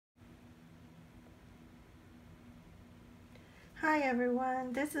Hi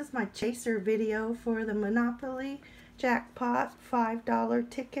everyone, this is my chaser video for the Monopoly Jackpot $5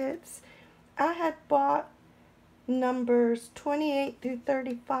 tickets. I had bought numbers 28 through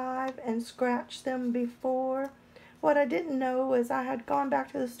 35 and scratched them before. What I didn't know was I had gone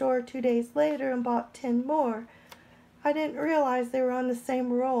back to the store 2 days later and bought 10 more. I didn't realize they were on the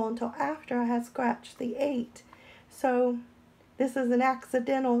same roll until after I had scratched the 8. So this is an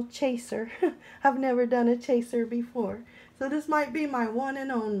accidental chaser. I've never done a chaser before. So this might be my one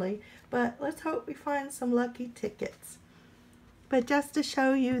and only, but let's hope we find some lucky tickets. But just to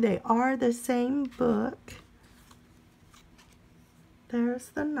show you, they are the same book. There's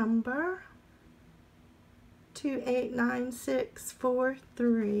the number,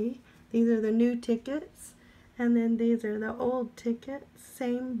 289643. These are the new tickets, and then these are the old tickets,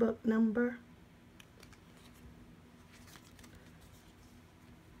 same book number.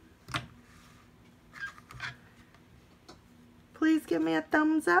 Please give me a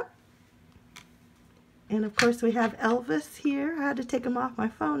thumbs up. And of course we have Elvis here. I had to take him off my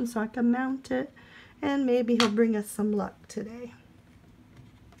phone so I can mount it. And maybe he'll bring us some luck today.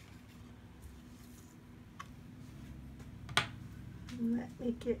 Let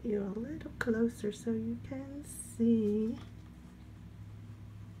me get you a little closer so you can see.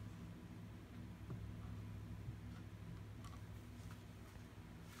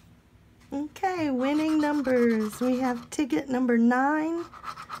 Okay, winning numbers. We have ticket number 9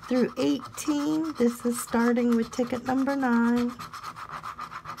 through 18. This is starting with ticket number 9.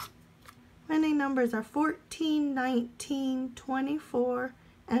 Winning numbers are 14, 19, 24,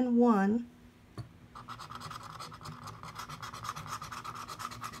 and 1.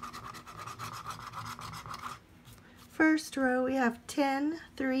 First row, we have 10,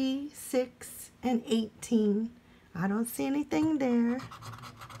 3, 6, and 18. I don't see anything there.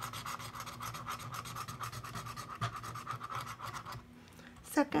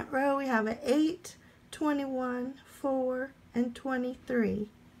 Second row, we have an 8, 21, 4, and 23.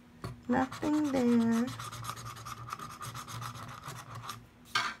 Nothing there.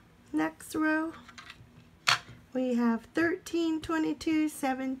 Next row, we have 13, 22,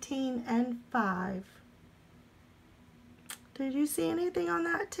 17, and 5. Did you see anything on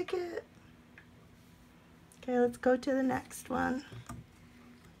that ticket? Okay, let's go to the next one.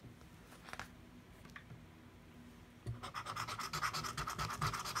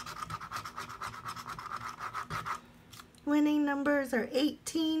 Winning numbers are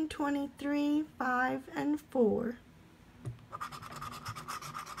 18, 23, 5, and 4.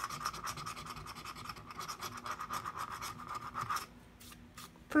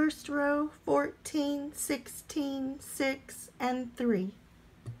 First row, 14, 16, 6, and 3.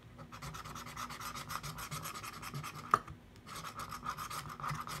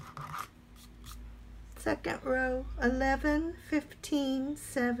 Second row, 11, 15,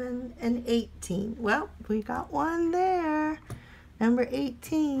 7, and 18. Well, we got one there. Number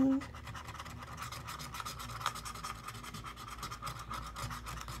 18.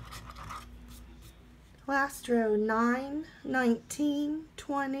 Last row, 9, 19,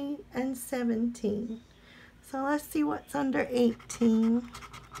 20, and 17. So let's see what's under 18.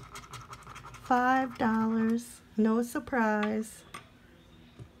 $5. No surprise.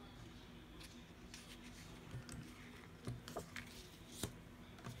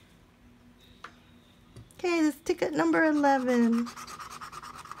 Okay, this is ticket number 11.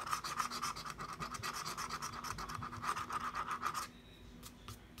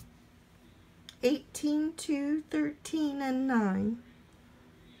 $18, 2, 13, and 9.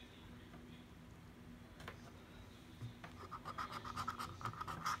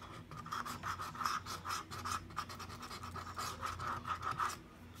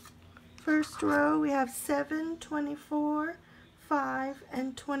 First row, we have 7, 24, 5,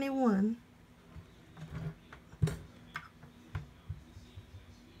 and 21.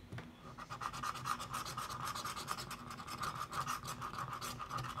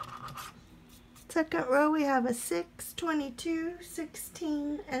 Second row, we have a 6, 22,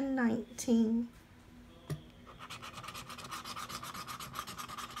 16, and 19.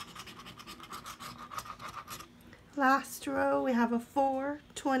 Last row, we have a 4,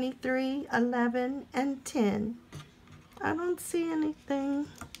 23, 11, and 10. I don't see anything.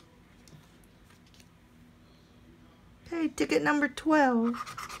 Okay, ticket number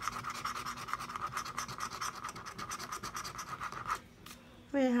 12.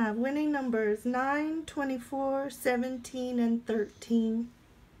 We have winning numbers 9, 24, 17, and 13.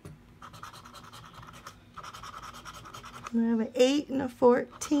 We have an 8 and a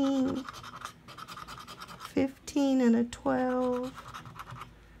 14, 15 and a 12,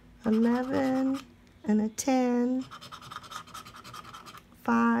 11 and a 10,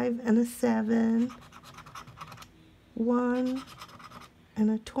 5 and a 7, 1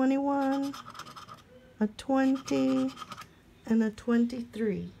 and a 21, a 20, and a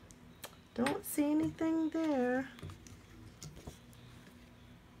 23. Don't see anything there.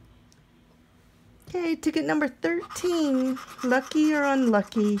 Okay, ticket number 13. Lucky or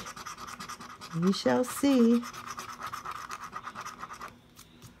unlucky? We shall see.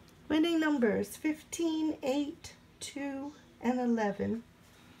 Winning numbers 15, 8, 2, and 11.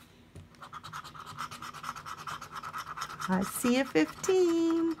 I see a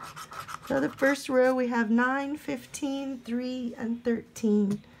 15. So the first row we have 9, 15, 3, and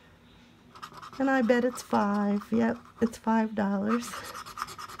 13. And I bet it's 5. Yep, it's $5.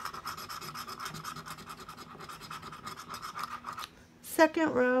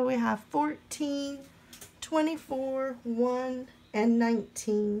 Second row we have 14, 24, 1, and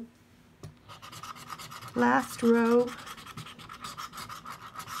 19. Last row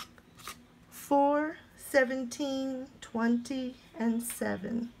 4, 17, 20, and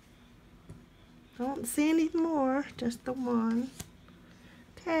 7. Don't see any more, just the 1.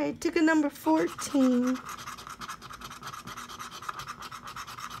 Okay, ticket number 14.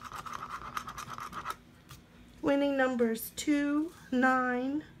 Winning numbers 2,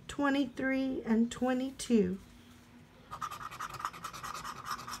 9, 23, and 22.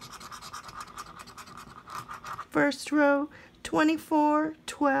 First row 24,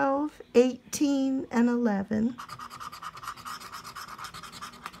 12, 18, and 11.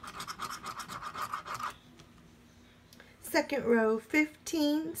 Second row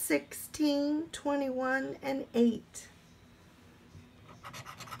 15, 16, 21, and 8.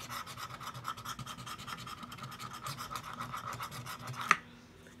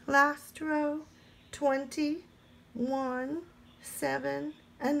 Last row 20, 1, 7,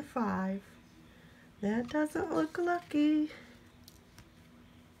 and 5. That doesn't look lucky.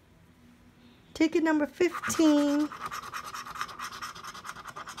 Ticket number 15.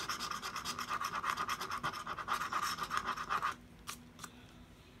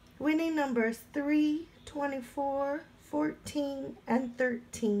 Winning numbers 3, 24, 14, and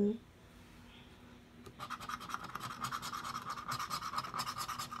 13.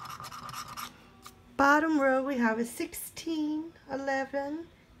 Bottom row we have a 16, 11,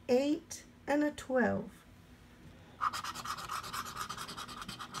 8, and a 12.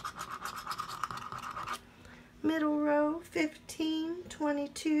 Middle row 15,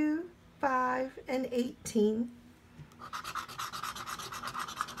 22, 5, and 18.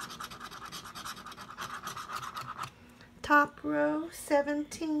 Top row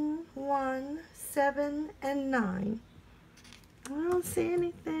 17, 1, 7, and 9. I don't see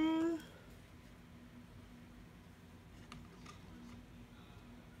anything.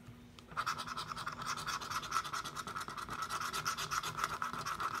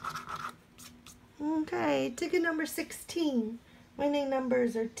 Okay, ticket number 16. Winning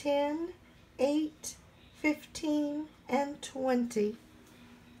numbers are 10, 8, 15, and 20.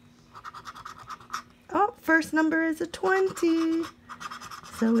 Oh, first number is a 20.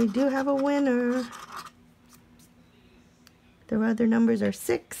 So we do have a winner. The other numbers are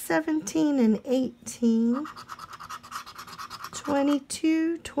 6, 17, and 18.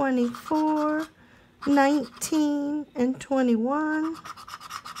 22, 24, 19, and 21.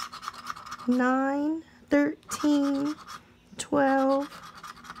 9, 13, 12,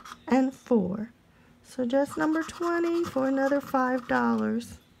 and 4. So just number 20 for another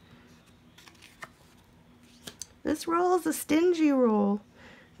 $5. This roll is a stingy roll.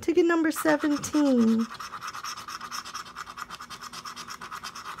 Ticket number 17.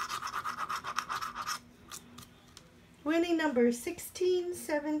 Winning numbers 16,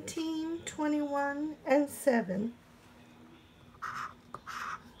 17, 21, and 7.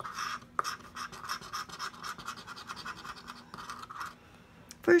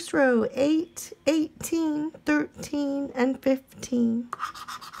 First row 8, 18, 13, and 15.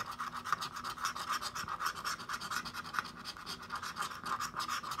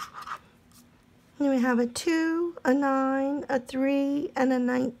 Then we have a 2, a 9, a 3, and a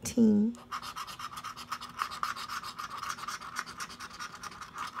 19.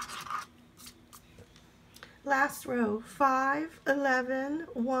 Last row 5, 11,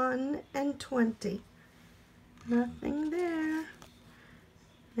 1, and 20. Nothing there.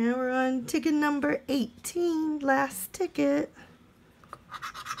 Now we're on ticket number 18, last ticket.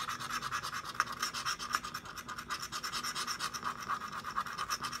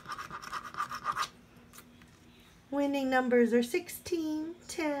 Winning numbers are 16,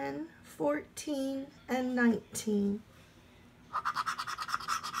 10, 14, and 19.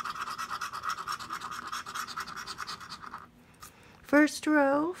 First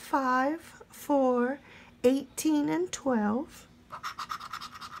row, 5, 4, 18, and 12.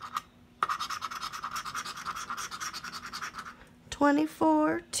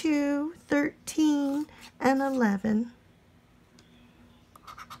 $24, 2, 13, and 11.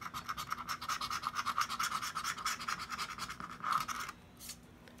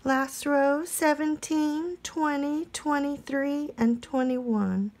 Last row, 17, 20, 23, and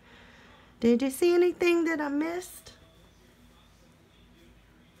 21. Did you see anything that I missed?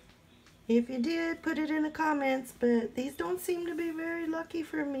 If you did, put it in the comments, but these don't seem to be very lucky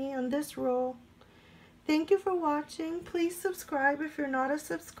for me on this roll. Thank you for watching. Please subscribe if you're not a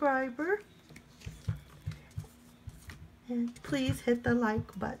subscriber. And please hit the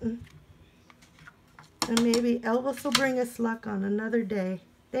like button. And maybe Elvis will bring us luck on another day.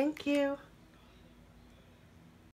 Thank you.